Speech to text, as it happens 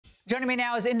Joining me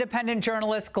now is independent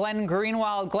journalist Glenn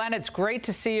Greenwald. Glenn, it's great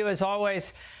to see you as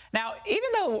always. Now, even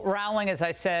though Rowling, as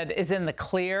I said, is in the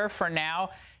clear for now,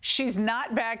 she's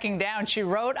not backing down. She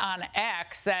wrote on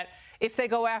X that if they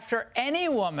go after any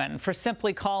woman for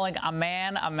simply calling a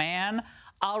man,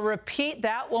 I'll repeat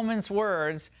that woman's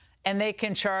words and they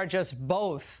can charge us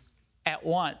both at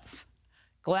once.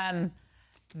 Glenn,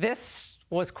 this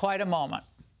was quite a moment.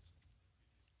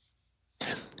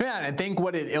 Yeah, and I think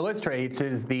what it illustrates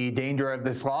is the danger of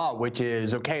this law, which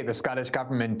is, okay, the Scottish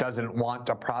government doesn't want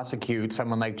to prosecute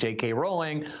someone like J.K.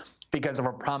 Rowling because of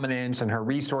her prominence and her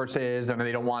resources, and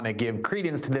they don't want to give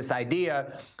credence to this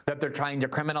idea that they're trying to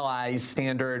criminalize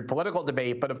standard political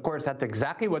debate. But of course, that's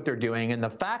exactly what they're doing. And the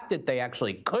fact that they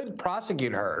actually could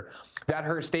prosecute her, that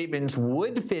her statements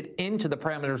would fit into the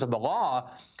parameters of the law,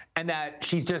 and that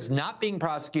she's just not being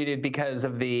prosecuted because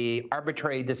of the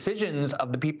arbitrary decisions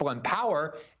of the people in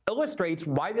power, illustrates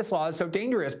why this law is so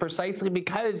dangerous, precisely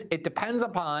because it depends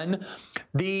upon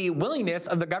the willingness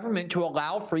of the government to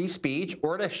allow free speech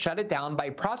or to shut it down by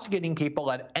prosecuting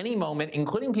people at any moment,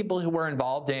 including people who were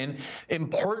involved in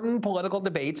important political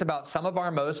debates about some of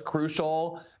our most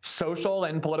crucial social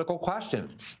and political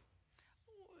questions.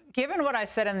 Given what I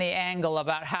said in the Angle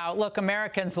about how, look,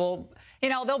 Americans will,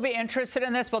 they'll be interested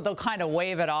in this, but they'll kind of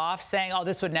wave it off, saying, oh,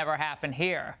 this would never happen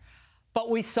here. But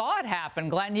we saw it happen.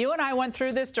 Glenn, you and I went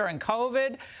through this during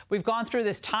COVID. We've gone through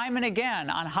this time and again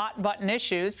on hot-button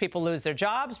issues. People lose their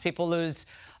jobs, people lose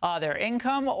their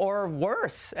income, or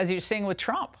worse, as you're seeing with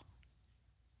Trump.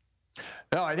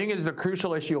 No, I think it's a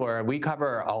crucial issue where we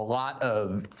cover a lot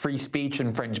of free speech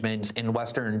infringements in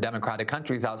Western democratic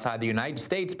countries outside the United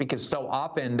States, because so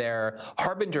often they're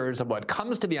harbingers of what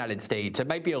comes to the United States. It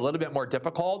might be a little bit more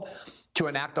difficult to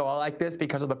enact a law like this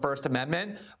because of the First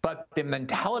Amendment, but the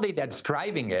mentality that's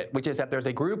driving it, which is that there's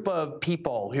a group of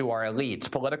people who are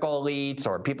elites, political elites,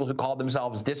 or people who call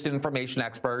themselves disinformation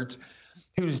experts,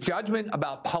 whose judgment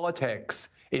about politics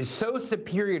is so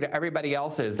superior to everybody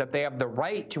else's that they have the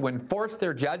right to enforce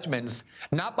their judgments,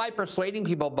 not by persuading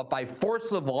people, but by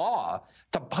force of law,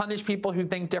 to punish people who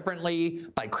think differently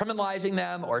by criminalizing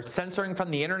them or censoring from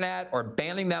the internet or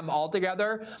banning them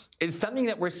altogether, is something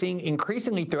that we're seeing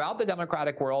increasingly throughout the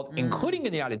democratic world, including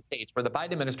in the United States, where the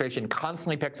Biden administration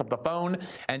constantly picks up the phone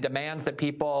and demands that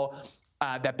people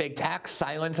that big tax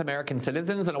silence American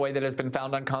citizens in a way that has been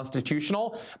found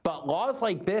unconstitutional. But laws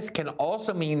like this can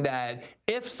also mean that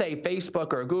if, say,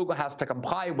 Facebook or Google has to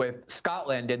comply with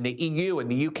Scotland and the EU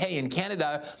and the UK and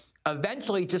Canada,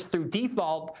 eventually, just through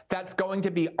default, that's going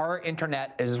to be our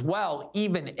internet as well,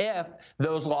 even if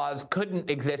those laws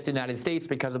couldn't exist in the United States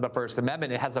because of the First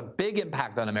Amendment. It has a big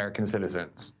impact on American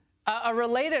citizens. A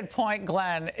related point,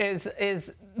 Glenn,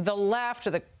 is the left,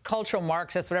 or the cultural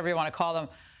Marxists, whatever you want to call them,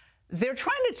 they're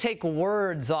trying to take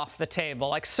words off the table,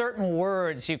 like certain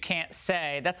words you can't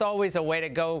say. That's always a way to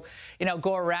go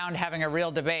around having a real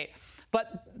debate.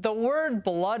 But the word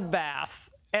bloodbath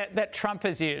that Trump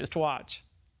has used, watch.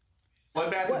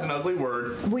 Bloodbath is an ugly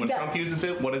word. When Trump uses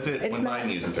it, what is it when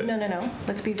Biden uses it? No.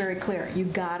 Let's be very clear. You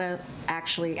gotta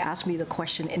actually ask me the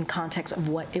question in context of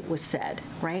what it was said,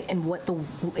 right? And what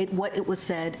it was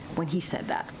said when he said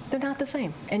that. They're not the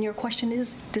same. And your question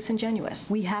is disingenuous.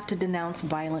 We have to denounce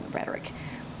violent rhetoric,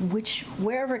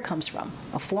 wherever it comes from.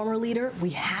 A former leader,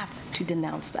 we have to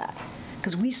denounce that.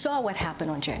 Because we saw what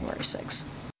happened on January 6th.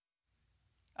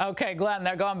 Okay, Glenn,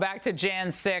 they're going back to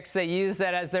Jan 6. They use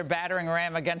that as their battering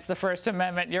ram against the First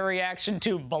Amendment. Your reaction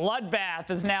to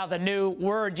bloodbath is now the new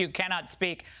word you cannot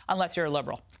speak unless you're a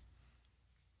liberal.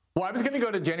 Well, I was going to go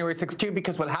to January 6th, too,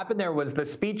 because what happened there was the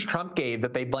speech Trump gave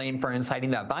that they blamed for inciting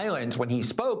that violence. When he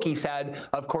spoke, he said,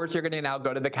 of course, you're going to now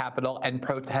go to the Capitol and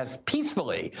protest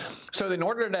peacefully. So in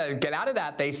order to get out of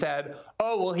that, they said,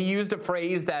 oh, well, he used a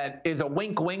phrase that is a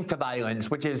wink-wink to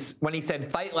violence, which is when he said,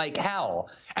 fight like hell.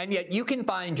 And yet you can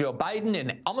find Joe Biden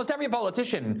and almost every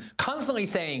politician constantly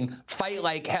saying fight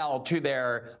like hell to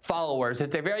their followers.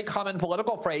 It's a very common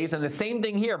political phrase. And the same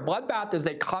thing here. Bloodbath is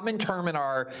a common term in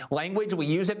our language. We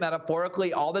use it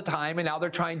metaphorically all the time. And now they're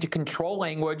trying to control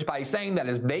language by saying that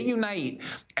as they unite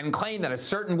and claim that a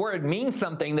certain word means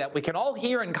something that we can all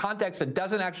hear in context it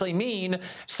doesn't actually mean,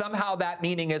 somehow that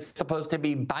meaning is supposed to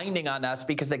be binding on us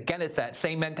because, again, it's that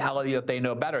same mentality that they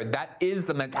know better. That is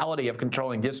the mentality of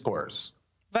controlling discourse.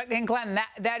 But, and Glenn,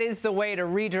 that is the way to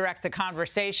redirect the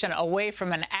conversation away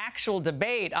from an actual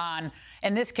debate on,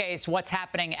 in this case, what's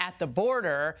happening at the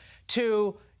border,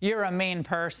 to you're a mean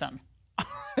person.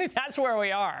 That's where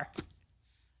we are.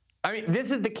 I mean, this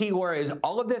is the key, Laura, is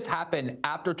all of this happened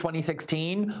after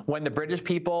 2016 when the British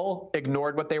people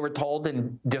ignored what they were told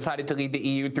and decided to leave the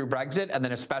EU through Brexit, and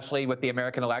then especially with the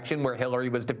American election where Hillary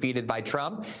was defeated by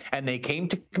Trump. And they came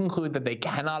to conclude that they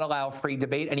cannot allow free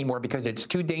debate anymore because it's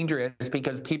too dangerous,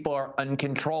 because people are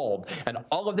uncontrolled. And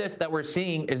all of this that we're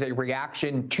seeing is a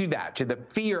reaction to that, to the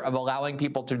fear of allowing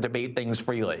people to debate things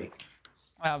freely.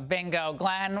 Well, bingo.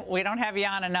 Glenn, we don't have you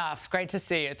on enough. Great to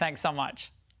see you. Thanks so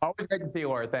much. Always great to see you,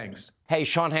 Laura. Thanks. Hey,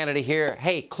 Sean Hannity here.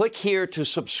 Hey, click here to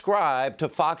subscribe to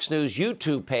Fox News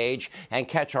YouTube page and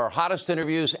catch our hottest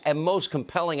interviews and most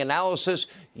compelling analysis.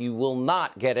 You will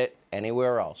not get it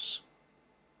anywhere else.